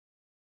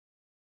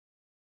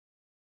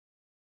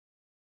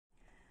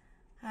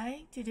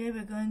Hi, today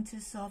we're going to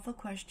solve a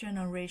question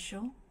on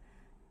ratio,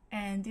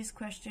 and this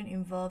question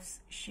involves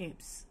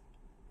shapes.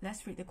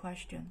 Let's read the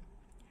question.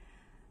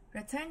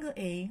 Rectangle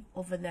A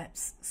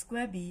overlaps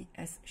square B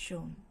as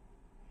shown.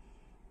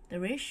 The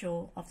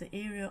ratio of the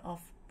area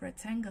of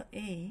rectangle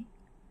A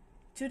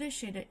to the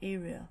shaded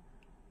area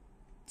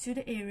to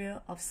the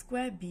area of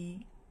square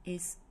B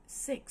is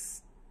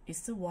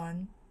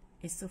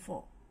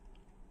 6:1:4.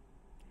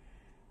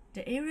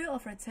 The area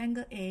of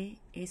rectangle A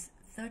is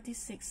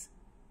 36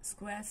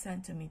 square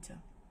centimeter.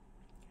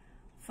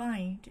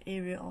 Find the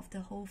area of the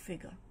whole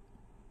figure.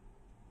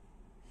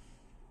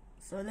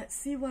 So let's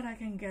see what I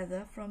can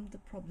gather from the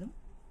problem.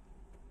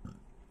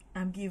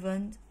 I'm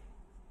given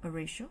a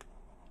ratio,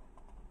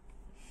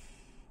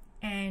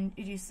 and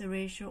it is the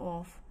ratio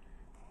of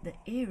the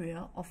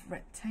area of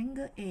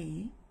rectangle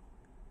A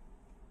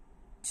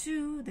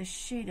to the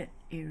shaded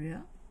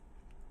area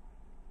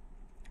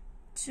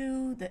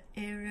to the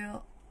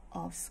area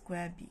of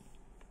square B.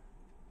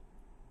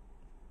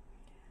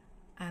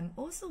 I'm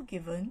also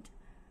given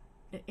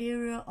the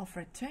area of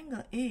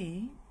rectangle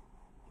A,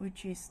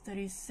 which is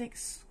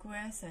 36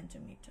 square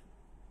centimeter.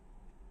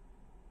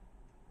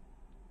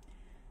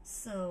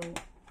 So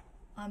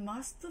I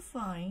must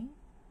find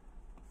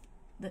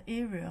the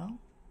area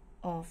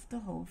of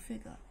the whole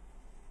figure.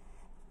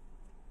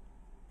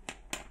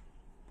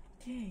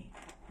 Okay,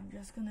 I'm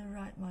just going to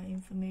write my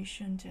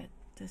information at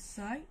the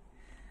side.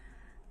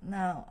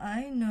 Now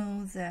I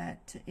know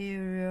that the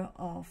area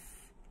of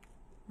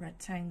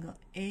rectangle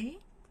A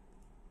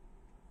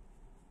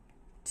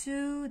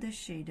to the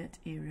shaded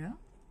area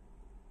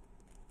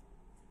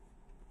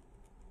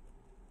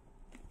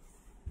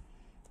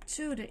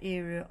to the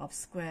area of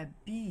square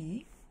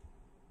B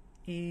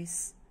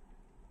is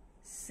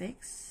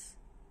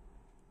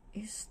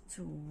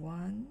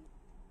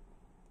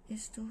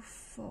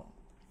 6:1:4.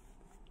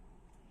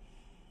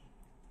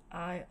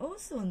 I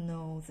also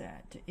know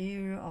that the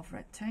area of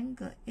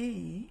rectangle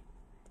A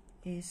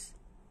is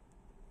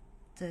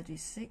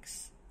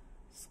 36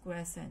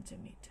 square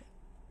centimeter.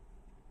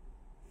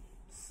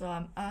 So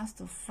I'm asked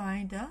to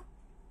find the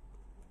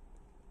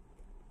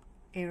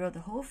area of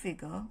the whole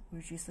figure,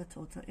 which is the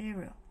total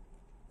area.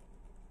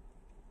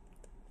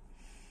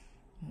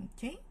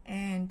 Okay,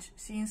 and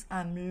since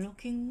I'm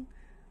looking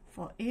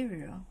for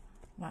area,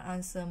 my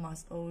answer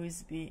must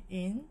always be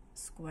in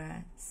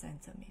square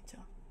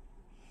centimeter.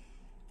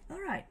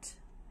 Alright,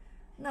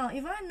 now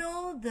if I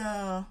know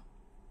the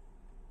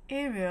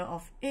area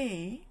of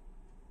A,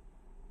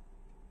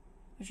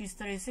 which is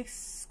 36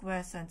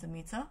 square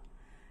centimeter,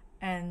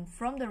 and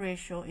from the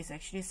ratio is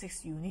actually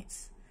 6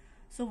 units,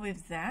 so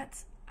with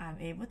that I'm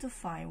able to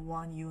find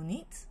 1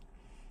 unit,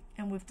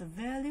 and with the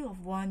value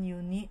of 1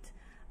 unit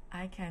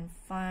I can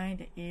find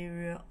the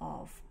area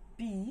of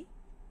B,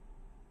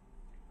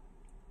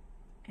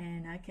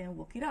 and I can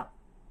work it out,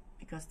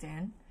 because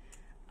then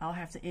I'll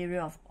have the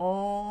area of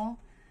all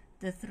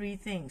the 3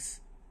 things: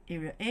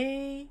 area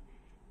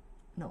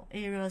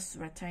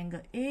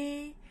rectangle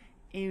A,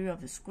 area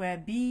of the square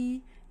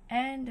B,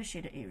 and the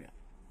shaded area.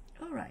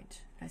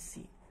 Alright, let's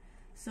see.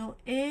 So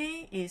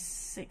A is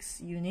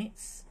 6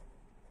 units,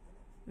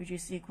 which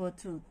is equal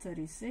to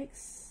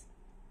 36.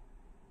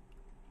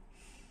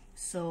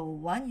 So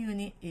 1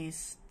 unit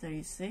is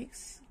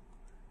 36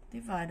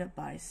 divided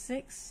by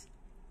 6.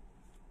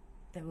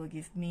 That will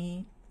give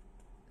me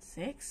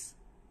 6.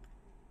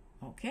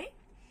 Okay,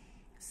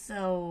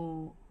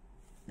 so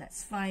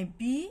let's find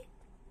B.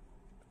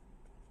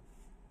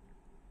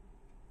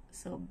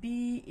 So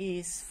B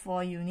is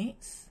 4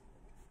 units,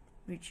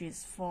 which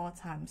is 4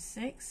 times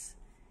 6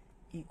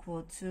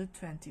 equal to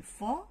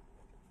 24.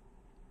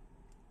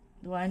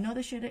 Do I know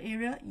the shaded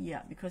area?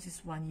 Yeah, because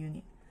it's 1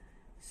 unit.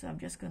 So I'm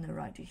just going to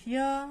write it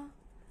here.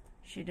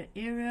 Shaded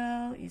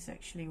area is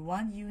actually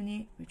 1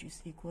 unit, which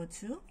is equal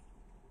to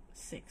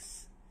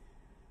 6.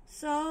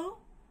 So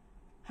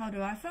how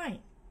do I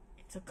find?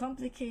 It's a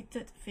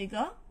complicated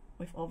figure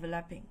with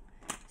overlapping.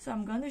 So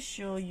I'm going to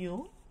show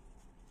you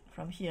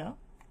from here.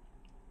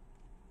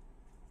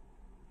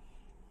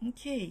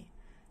 Okay,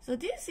 so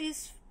this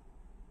is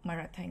my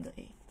rectangle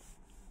A.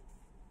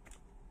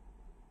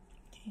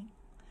 Okay,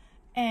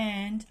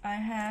 and I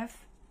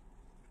have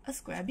a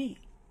square B.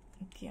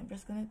 Okay, I'm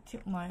just going to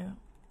tilt my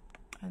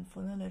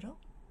handphone a little.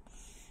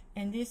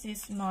 And this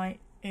is my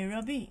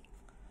area B.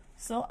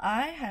 So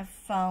I have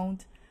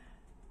found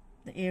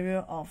the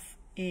area of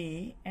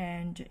A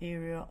and the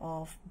area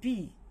of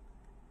B,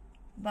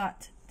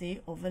 but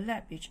they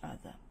overlap each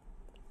other.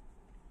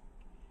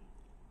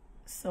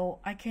 So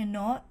I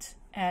cannot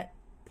add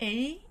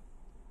A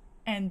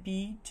and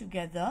B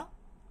together,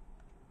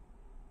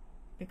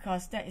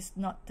 because that is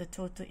not the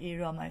total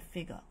area of my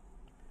figure.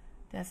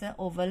 There's an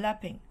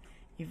overlapping.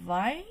 If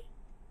I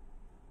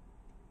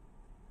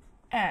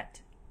add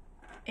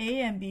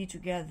A and B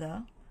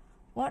together,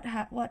 what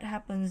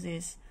happens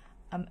is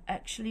I'm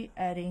actually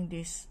adding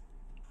this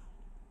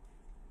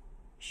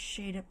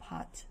shaded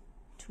part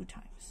 2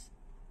 times.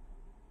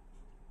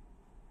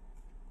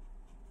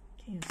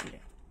 Can you see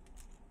that?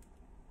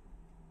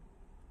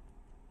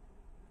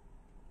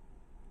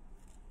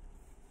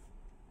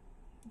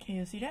 Can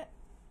you see that?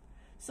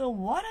 So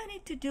what I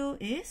need to do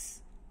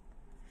is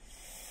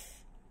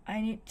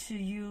I need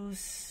to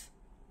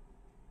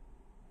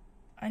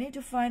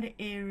find the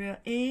area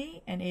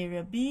A and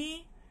area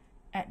B,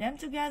 add them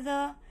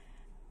together,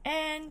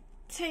 and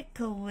take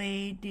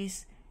away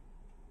this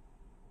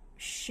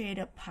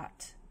shaded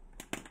part.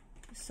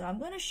 So I'm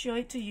going to show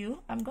it to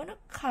you. I'm going to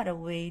cut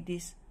away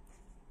this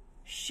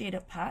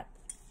shaded part.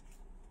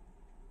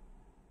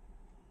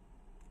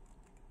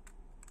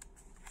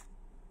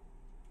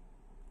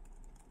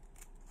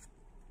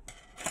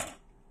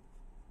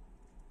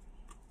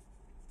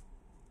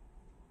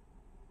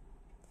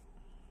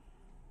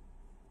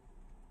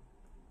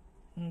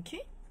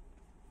 Okay.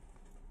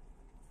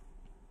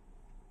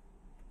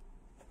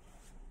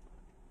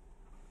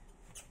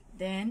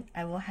 Then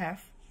I will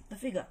have the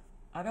figure.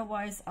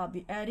 Otherwise, I'll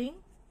be adding,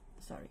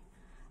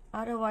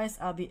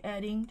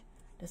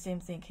 the same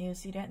thing. Can you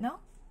see that now?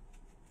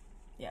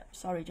 Yeah,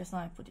 sorry, just now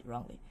I put it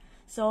wrongly.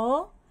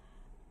 So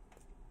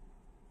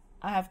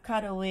I have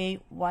cut away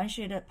one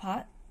shaded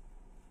part.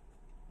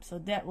 So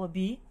that will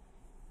be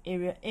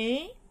area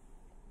A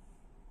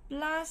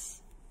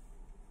plus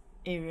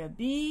area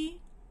B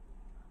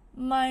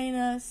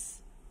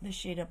minus the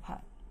shaded part.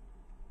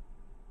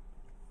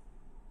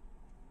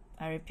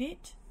 I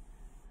repeat,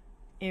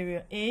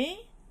 area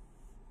A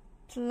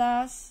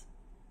plus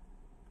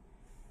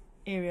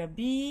area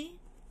B,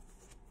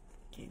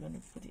 okay, going to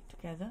put it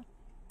together,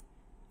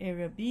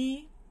 area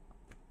B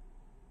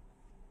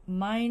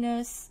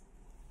minus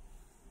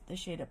the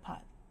shaded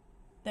part.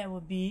 That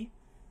will be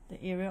the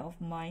area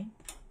of my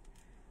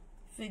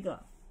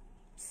figure.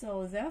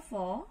 So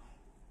therefore,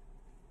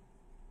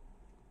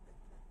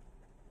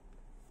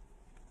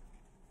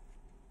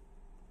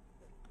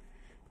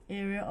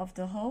 area of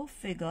the whole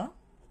figure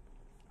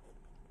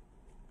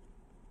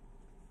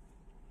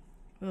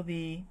will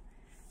be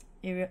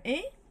area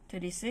A,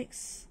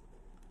 36,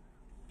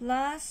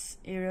 plus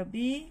area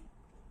B,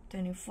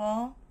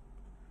 24,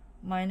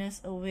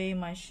 minus away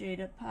my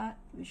shaded part,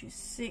 which is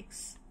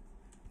 6.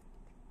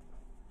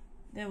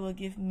 That will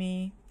give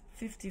me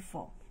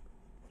 54.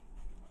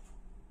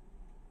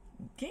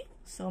 Okay,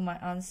 so my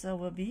answer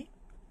will be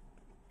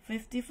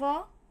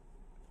 54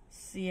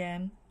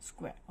 cm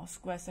squared, or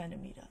square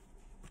centimeter.